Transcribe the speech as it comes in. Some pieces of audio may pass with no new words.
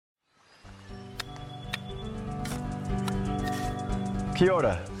Kia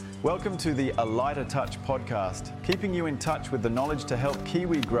ora. Welcome to the A Lighter Touch podcast, keeping you in touch with the knowledge to help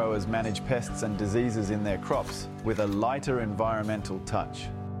Kiwi growers manage pests and diseases in their crops with a lighter environmental touch.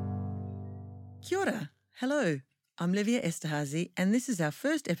 Kia ora. Hello, I'm Livia Esterhazy, and this is our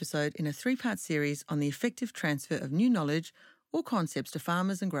first episode in a three-part series on the effective transfer of new knowledge or concepts to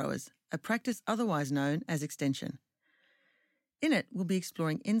farmers and growers, a practice otherwise known as extension. In it, we'll be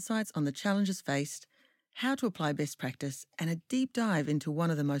exploring insights on the challenges faced, how to apply best practice, and a deep dive into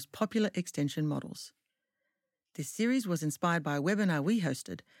one of the most popular extension models. This series was inspired by a webinar we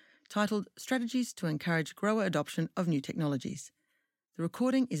hosted titled Strategies to Encourage Grower Adoption of New Technologies. The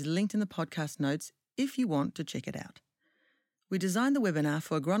recording is linked in the podcast notes if you want to check it out. We designed the webinar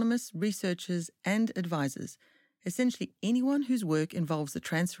for agronomists, researchers, and advisors, essentially anyone whose work involves the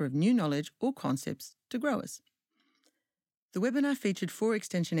transfer of new knowledge or concepts to growers. The webinar featured 4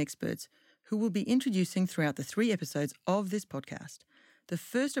 extension experts who we'll be introducing throughout the 3 episodes of this podcast. The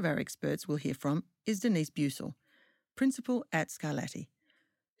first of our experts we'll hear from is Denise Bussell, Principal at Scarlatti,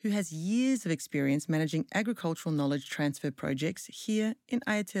 who has years of experience managing agricultural knowledge transfer projects here in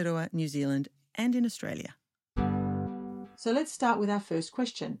Aotearoa, New Zealand and in Australia. So let's start with our first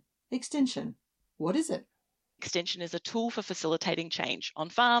question. Extension. What is it? Extension is a tool for facilitating change on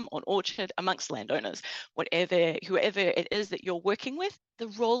farm, on orchard, amongst landowners, whoever it is that you're working with. The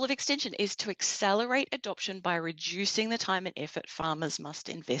role of extension is to accelerate adoption by reducing the time and effort farmers must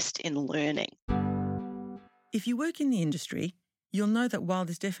invest in learning. If you work in the industry, you'll know that while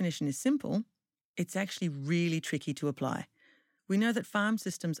this definition is simple, it's actually really tricky to apply. We know that farm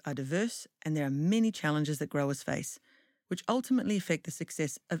systems are diverse and there are many challenges that growers face, which ultimately affect the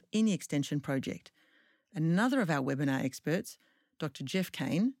success of any extension project. Another of our webinar experts, Dr. Jeff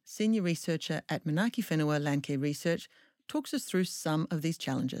Kane, Senior Researcher at Manaaki Whenua Landcare Research, talks us through some of these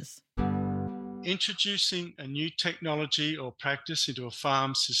challenges. Introducing a new technology or practice into a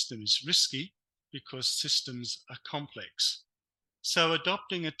farm system is risky because systems are complex. So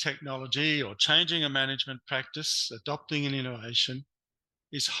adopting a technology or changing a management practice, adopting an innovation,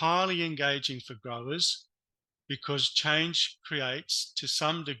 is highly engaging for growers because change creates, to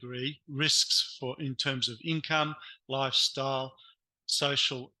some degree, risks in terms of income, lifestyle,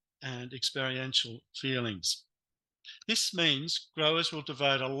 social and experiential feelings. This means growers will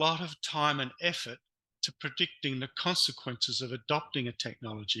devote a lot of time and effort to predicting the consequences of adopting a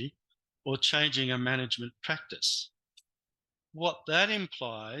technology or changing a management practice. What that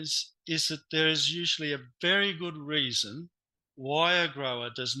implies is that there is usually a very good reason why a grower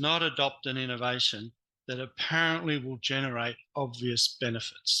does not adopt an innovation that apparently will generate obvious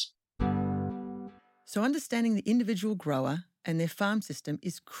benefits. So understanding the individual grower and their farm system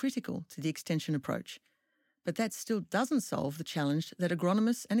is critical to the extension approach. But that still doesn't solve the challenge that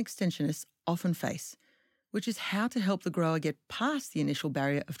agronomists and extensionists often face, which is how to help the grower get past the initial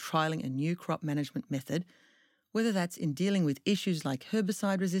barrier of trialling a new crop management method, whether that's in dealing with issues like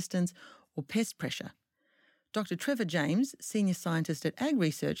herbicide resistance or pest pressure. Dr. Trevor James, Senior Scientist at Ag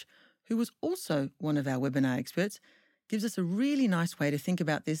Research, who was also one of our webinar experts, gives us a really nice way to think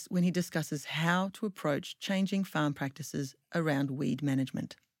about this when he discusses how to approach changing farm practices around weed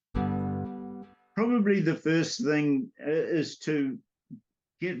management. Probably the first thing is to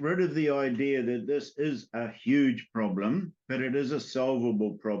get rid of the idea that this is a huge problem, but it is a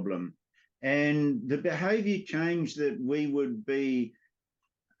solvable problem. And the behaviour change that we would be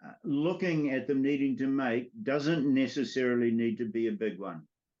looking at them needing to make doesn't necessarily need to be a big one.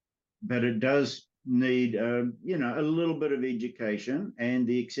 But it does need, a little bit of education and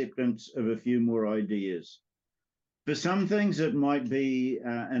the acceptance of a few more ideas. For some things, it might be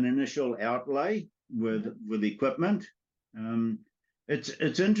an initial outlay with equipment.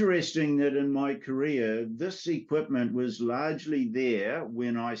 It's interesting that in my career, this equipment was largely there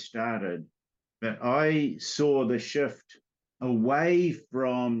when I started, but I saw the shift away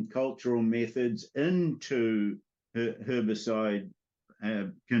from cultural methods into herbicide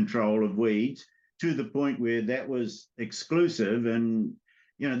control of weeds to the point where that was exclusive. And,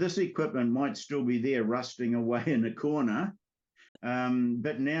 this equipment might still be there rusting away in a corner.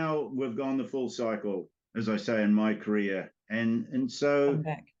 But now we've gone the full cycle, as I say, in my career. And so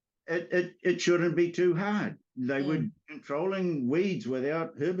it shouldn't be too hard. They were controlling weeds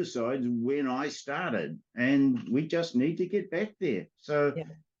without herbicides when I started, and we just need to get back there. So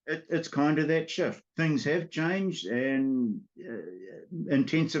it's kind of that shift. Things have changed and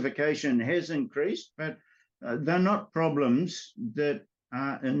intensification has increased, but they're not problems that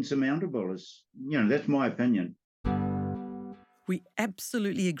are insurmountable. That's my opinion. We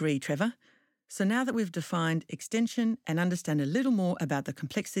absolutely agree, Trevor. So now that we've defined extension and understand a little more about the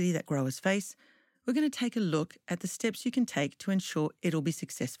complexity that growers face, we're going to take a look at the steps you can take to ensure it'll be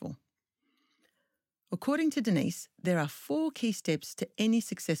successful. According to Denise, there are 4 key steps to any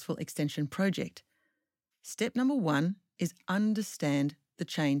successful extension project. Step number 1 is understand the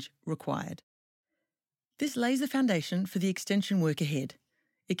change required. This lays the foundation for the extension work ahead.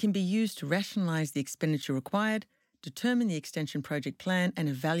 It can be used to rationalise the expenditure required, determine the extension project plan, and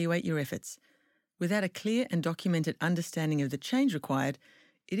evaluate your efforts. Without a clear and documented understanding of the change required,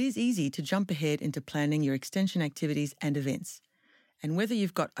 it is easy to jump ahead into planning your extension activities and events. And whether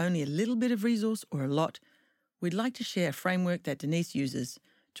you've got only a little bit of resource or a lot, we'd like to share a framework that Denise uses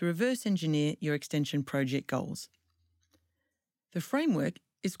to reverse engineer your extension project goals. The framework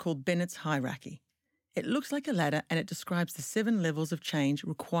is called Bennett's hierarchy. It looks like a ladder and it describes the 7 levels of change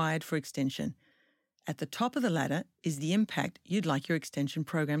required for extension. At the top of the ladder is the impact you'd like your extension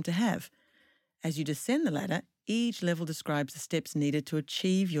program to have. As you descend the ladder, each level describes the steps needed to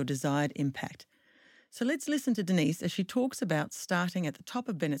achieve your desired impact. So let's listen to Denise as she talks about starting at the top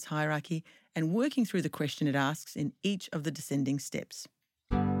of Bennett's hierarchy and working through the question it asks in each of the descending steps.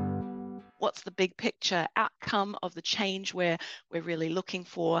 What's the big picture outcome of the change we're really looking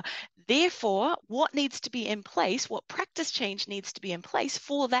for? Therefore, what needs to be in place, what practice change needs to be in place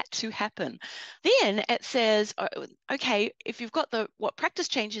for that to happen? Then it says, okay, if you've got what practice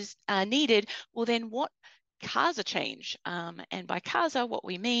changes are needed, well then what CASA change? And by CASA, what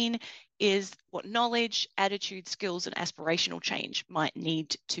we mean is what knowledge, attitude, skills, and aspirational change might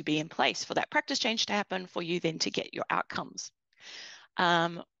need to be in place for that practice change to happen for you then to get your outcomes.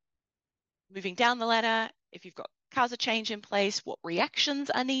 Moving down the ladder, if you've got CASA change in place, what reactions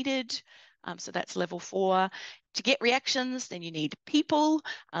are needed? So that's level 4. To get reactions, then you need people.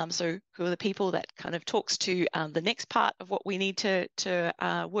 So who are the people? That kind of talks to the next part of what we need to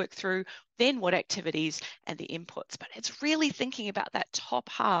work through. Then what activities and the inputs. But it's really thinking about that top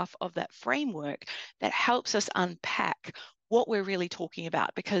half of that framework that helps us unpack what we're really talking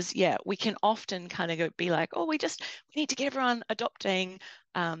about, because we can often kind of be like, oh, we need to get everyone adopting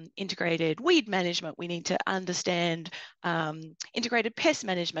integrated weed management. We need to understand integrated pest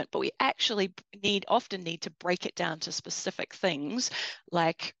management, but we actually often need to break it down to specific things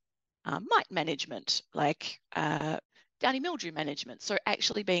like mite management, like downy mildew management. So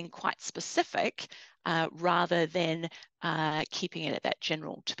actually being quite specific rather than keeping it at that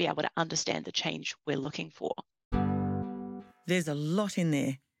general, to be able to understand the change we're looking for. There's a lot in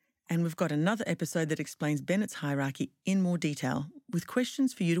there, and we've got another episode that explains Bennett's hierarchy in more detail with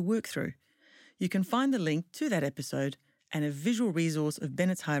questions for you to work through. You can find the link to that episode and a visual resource of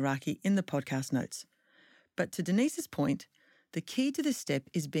Bennett's hierarchy in the podcast notes. But to Denise's point, the key to this step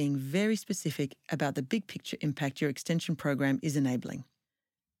is being very specific about the big picture impact your extension program is enabling.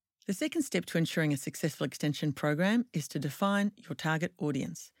 The second step to ensuring a successful extension program is to define your target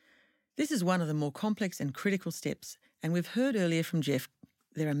audience. This is one of the more complex and critical steps, and we've heard earlier from Jeff,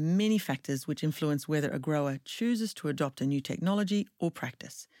 there are many factors which influence whether a grower chooses to adopt a new technology or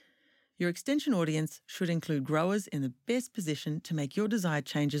practice. Your extension audience should include growers in the best position to make your desired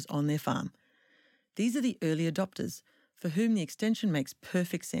changes on their farm. These are the early adopters, for whom the extension makes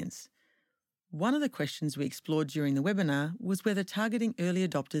perfect sense. One of the questions we explored during the webinar was whether targeting early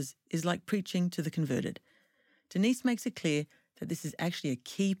adopters is like preaching to the converted. Denise makes it clear that this is actually a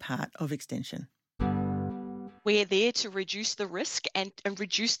key part of extension. We're there to reduce the risk and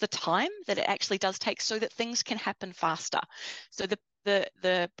reduce the time that it actually does take so that things can happen faster. So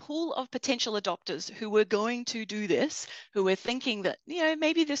the pool of potential adopters who were going to do this, who were thinking that,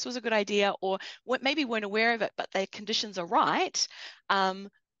 maybe this was a good idea or maybe weren't aware of it, but their conditions are right,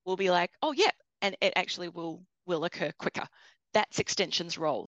 will be like, oh, yeah, and it actually will occur quicker. That's extension's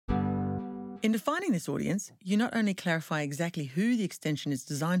role. In defining this audience, you not only clarify exactly who the extension is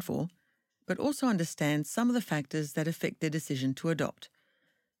designed for, but also understand some of the factors that affect their decision to adopt.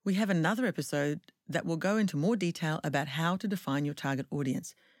 We have another episode that will go into more detail about how to define your target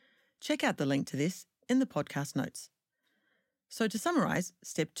audience. Check out the link to this in the podcast notes. So to summarise,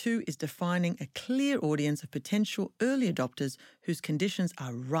 step 2 is defining a clear audience of potential early adopters whose conditions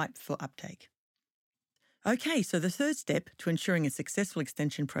are ripe for uptake. Okay, so the third step to ensuring a successful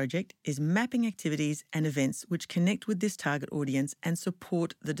extension project is mapping activities and events which connect with this target audience and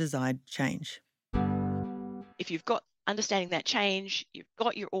support the desired change. If you've got understanding that change, you've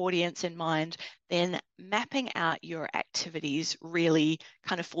got your audience in mind, then mapping out your activities really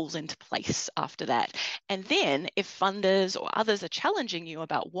kind of falls into place after that. And then if funders or others are challenging you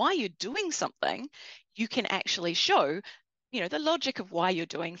about why you're doing something, you can actually show the logic of why you're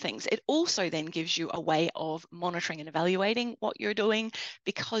doing things. It also then gives you a way of monitoring and evaluating what you're doing,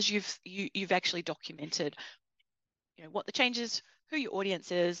 because you've actually documented, what the change is, who your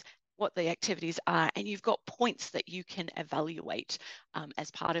audience is, what the activities are, and you've got points that you can evaluate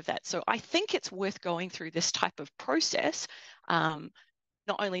as part of that. So I think it's worth going through this type of process,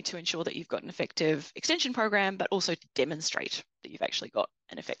 not only to ensure that you've got an effective extension program, but also to demonstrate that you've actually got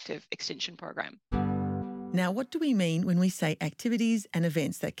an effective extension program. Now, what do we mean when we say activities and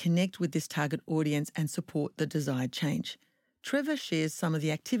events that connect with this target audience and support the desired change? Trevor shares some of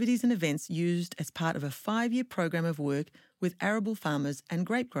the activities and events used as part of a 5-year program of work with arable farmers and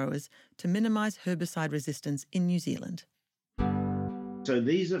grape growers to minimise herbicide resistance in New Zealand. So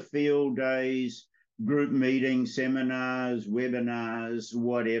these are field days, group meetings, seminars, webinars,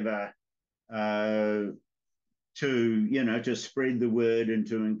 whatever, to spread the word and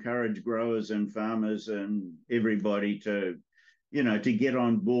to encourage growers and farmers and everybody to get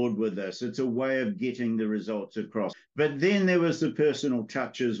on board with this. It's a way of getting the results across. But then there was the personal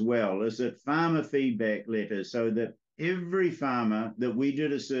touch as well. Is it farmer feedback letters, so that every farmer that we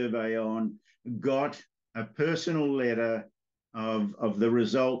did a survey on got a personal letter of the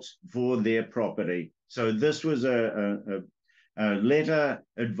results for their property. So this was a letter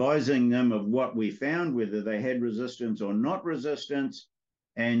advising them of what we found, whether they had resistance or not resistance.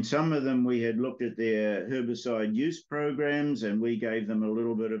 And some of them, we had looked at their herbicide use programs, and we gave them a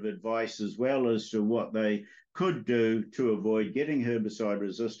little bit of advice as well as to what they could do to avoid getting herbicide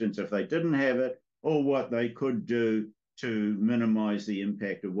resistance if they didn't have it, or what they could do to minimize the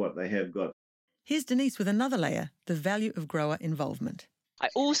impact of what they have got. Here's Denise with another layer, the value of grower involvement. I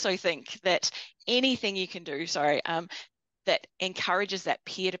also think that anything you can do, that encourages that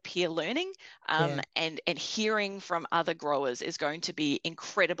peer-to-peer learning and hearing from other growers is going to be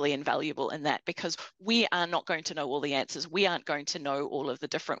incredibly invaluable in that, because we are not going to know all the answers. We aren't going to know all of the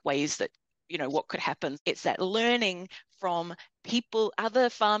different ways that, what could happen. It's that learning from people, other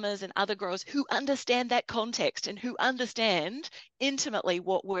farmers and other growers who understand that context and who understand intimately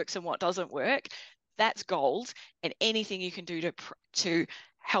what works and what doesn't work. That's gold, and anything you can do to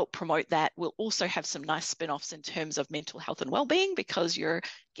help promote that will also have some nice spin-offs in terms of mental health and well-being, because you're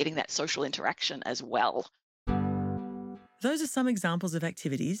getting that social interaction as well. Those are some examples of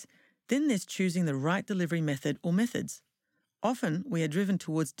activities. Then there's choosing the right delivery method or methods. Often we are driven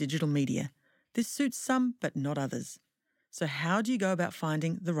towards digital media. This suits some but not others. So how do you go about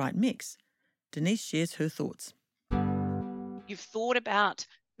finding the right mix? Denise shares her thoughts. You've thought about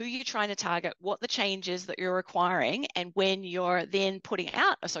who you're trying to target, what the change is that you're requiring, and when you're then putting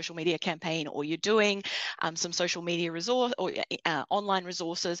out a social media campaign, or you're doing some social media resource or online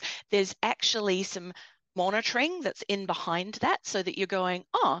resources, there's actually some monitoring that's in behind that, so that you're going,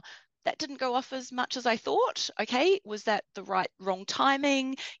 that didn't go off as much as I thought. Okay, was that the wrong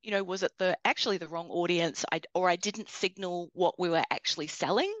timing? Was it actually the wrong audience? I didn't signal what we were actually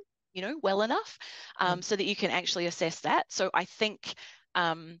selling, well enough, so that you can actually assess that. So I think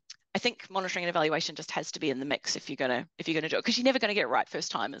monitoring and evaluation just has to be in the mix if you're gonna do it, because you're never going to get it right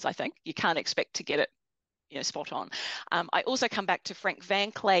first timers. I think you can't expect to get it spot on. I also come back to Frank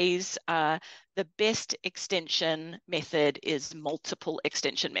Van Clay's the best extension method is multiple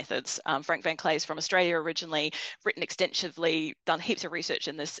extension methods. Frank Van Clay is from Australia originally, written extensively, done heaps of research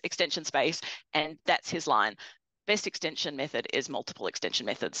in this extension space, and that's his line. Best extension method is multiple extension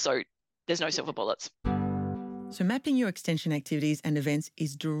methods. So there's no silver bullets. So mapping your extension activities and events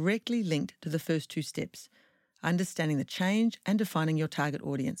is directly linked to the first 2 steps, understanding the change and defining your target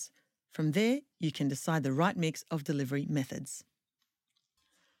audience. From there, you can decide the right mix of delivery methods.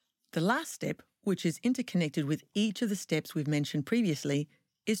 The last step, which is interconnected with each of the steps we've mentioned previously,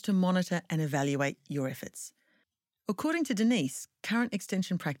 is to monitor and evaluate your efforts. According to Denise, current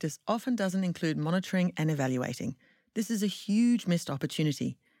extension practice often doesn't include monitoring and evaluating. This is a huge missed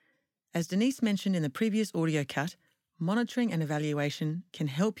opportunity. As Denise mentioned in the previous audio cut, monitoring and evaluation can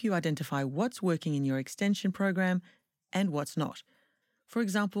help you identify what's working in your extension program and what's not. For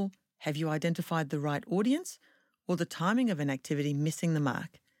example, have you identified the right audience, or the timing of an activity missing the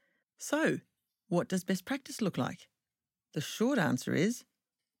mark? So, what does best practice look like? The short answer is,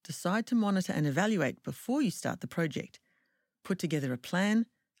 decide to monitor and evaluate before you start the project. Put together a plan,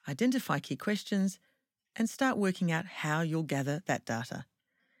 identify key questions, and start working out how you'll gather that data.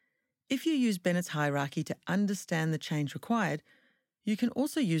 If you use Bennett's hierarchy to understand the change required, you can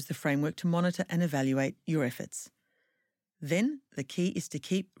also use the framework to monitor and evaluate your efforts. Then, the key is to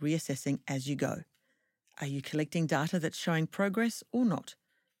keep reassessing as you go. Are you collecting data that's showing progress or not?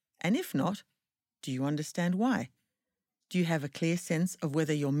 And if not, do you understand why? Do you have a clear sense of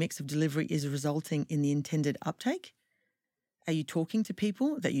whether your mix of delivery is resulting in the intended uptake? Are you talking to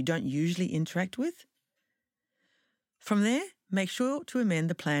people that you don't usually interact with? From there, make sure to amend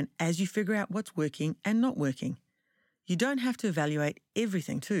the plan as you figure out what's working and not working. You don't have to evaluate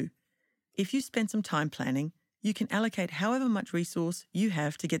everything too. If you spend some time planning, you can allocate however much resource you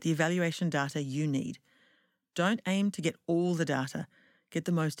have to get the evaluation data you need. Don't aim to get all the data. Get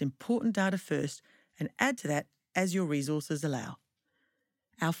the most important data first and add to that as your resources allow.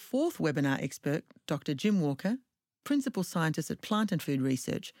 Our fourth webinar expert, Dr. Jim Walker, Principal Scientist at Plant and Food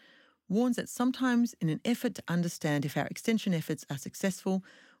Research, warns that sometimes in an effort to understand if our extension efforts are successful,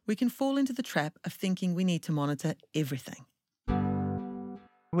 we can fall into the trap of thinking we need to monitor everything.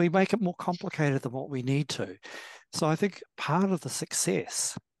 We make it more complicated than what we need to. So I think part of the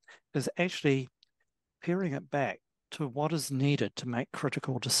success is actually paring it back to what is needed to make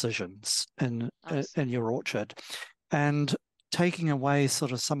critical decisions in your orchard, and taking away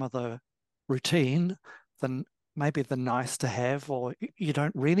sort of some of the routine, then maybe the nice to have, or you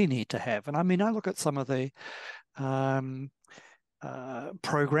don't really need to have. And I mean, I look at some of the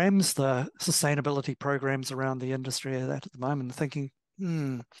programs, the sustainability programs around the industry at the moment, thinking,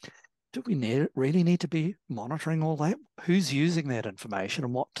 do we really need to be monitoring all that? Who's using that information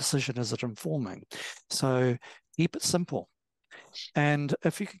and what decision is it informing? So keep it simple. And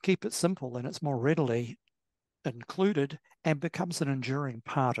if you can keep it simple, then it's more readily included and becomes an enduring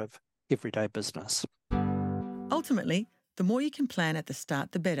part of everyday business. Ultimately, the more you can plan at the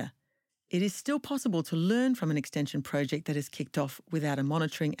start, the better. It is still possible to learn from an extension project that is kicked off without a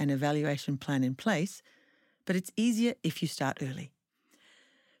monitoring and evaluation plan in place, but it's easier if you start early.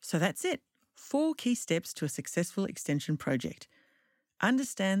 So that's it. 4 key steps to a successful extension project.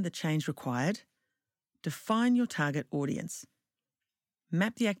 Understand the change required. Define your target audience.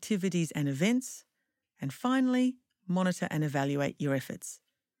 Map the activities and events. And finally, monitor and evaluate your efforts.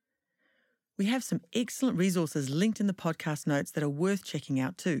 We have some excellent resources linked in the podcast notes that are worth checking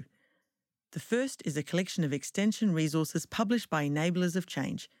out too. The first is a collection of extension resources published by Enablers of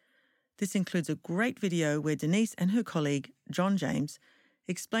Change. This includes a great video where Denise and her colleague, John James,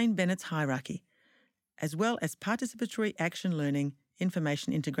 explain Bennett's hierarchy, as well as participatory action learning,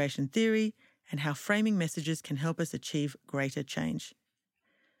 information integration theory, and how framing messages can help us achieve greater change.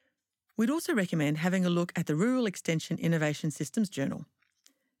 We'd also recommend having a look at the Rural Extension Innovation Systems Journal.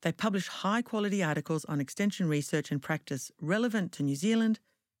 They publish high-quality articles on extension research and practice relevant to New Zealand,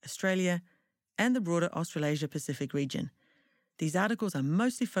 Australia, and the broader Australasia-Pacific region. These articles are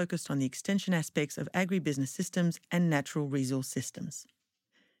mostly focused on the extension aspects of agribusiness systems and natural resource systems.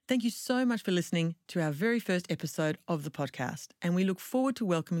 Thank you so much for listening to our very first episode of the podcast, and we look forward to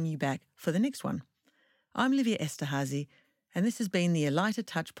welcoming you back for the next one. I'm Livia Esterhazy, and this has been the A Lighter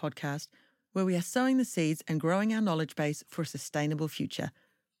Touch podcast, where we are sowing the seeds and growing our knowledge base for a sustainable future.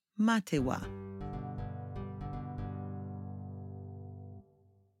 Mā te wā.